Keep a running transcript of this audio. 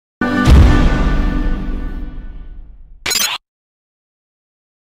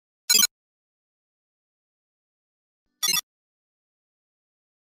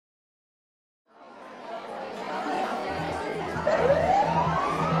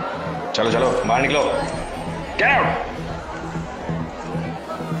चलो चलो बाहर निकलो। Get out!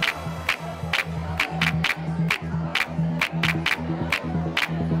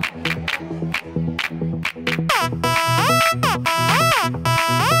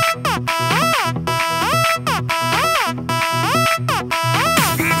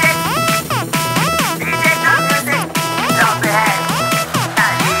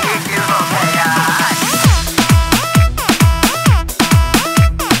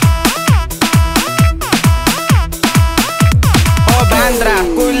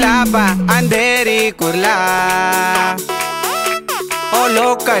 अंधेरी कुर्ला ओ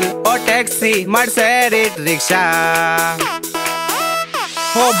लोकल ओ टैक्सी मर्सिडीज रिक्शा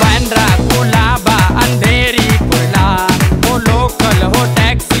हो बांद्रा कुलाबा अंधेरी कुर्ला ओ लोकल हो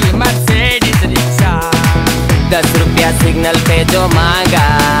टैक्सी मर्सिडीज रिक्शा। 10 रुपया सिग्नल पे जो मांगा,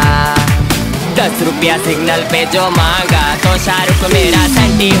 10 रुपया सिग्नल पे जो मांगा तो शाहरुख मेरा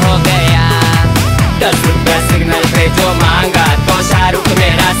संटी हो गया। 10 रुपया सिग्नल पे जो मांगा तो शाहरुख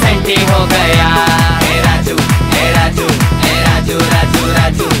मेरा सेंटी हो गया। ए राजू, ए राजू, ए राजू, राजू,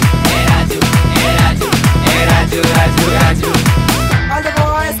 राजू, ए राजू, ए राजू, ए Raju, Raju, Raju. All the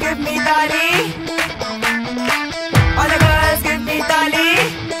boys give me tali, all the girls give me tali,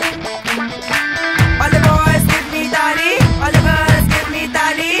 all the boys give me tali, all the girls give me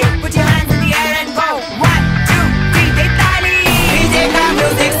tali. Put your hands in the air and go 1, 2, 3 दे ताली। DJ का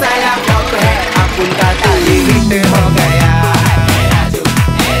music सारा pop है, अब उनका ताली hit हो गया।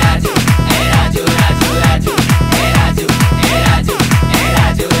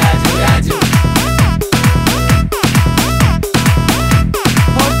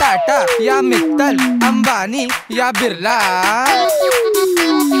 या मित्तल अंबानी या बिरला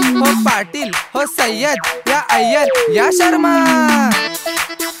हो पाटिल हो सैयद या अय्यर या शर्मा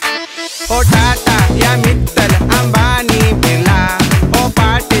हो टाटा या मित्तल अंबानी बिरला हो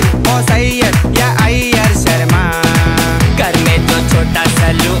पाटिल हो सैयद या अय्यर शर्मा। घर में जो छोटा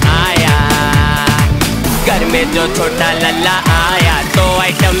सल्लू आया, घर में जो छोटा लल्ला आया तो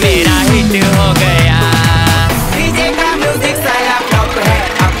आइटम मेरा हिट हो गया। डीजे का म्यूजिक सारा पॉप है,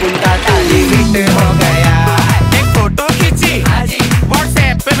 अब उनका ताली हिट हो गया। एक फोटो खींची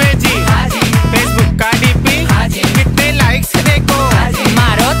व्हाट्सएप पे भेजी, फेसबुक का डीपी कितने लाइक्स देखो,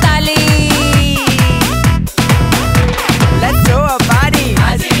 मारो ताली। Let's throw a party,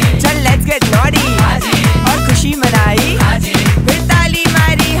 चल let's get naughty, और खुशी मनाई फिर ताली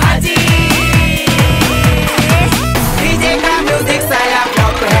मारी हाजी। डीजे का म्यूजिक सारा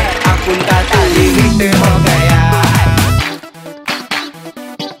पॉप है, अब उनका ताली हिट हो गया।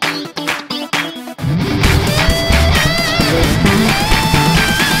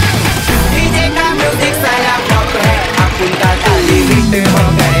 डीजे का म्यूजिक सारा पॉप है, अब उनका ताली हिट हो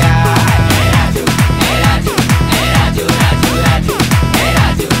गया।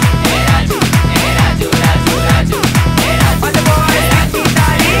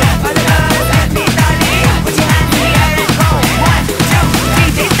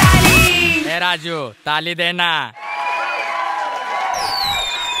 राजू ताली देना।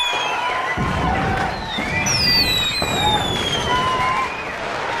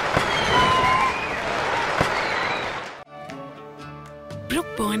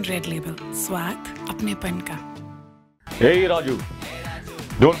 Brooke Bond Red Label, स्वाद अपनेपन का। Hey Raju,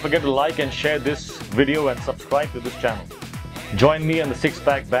 don't forget to like and share this video and subscribe to this channel. Join me and the Six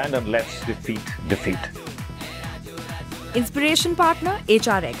Pack Band and let's defeat defeat. Inspiration partner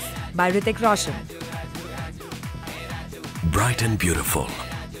HRX by Hrithik Roshan. Bright and beautiful,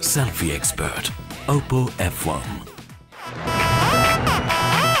 selfie expert, Oppo F1.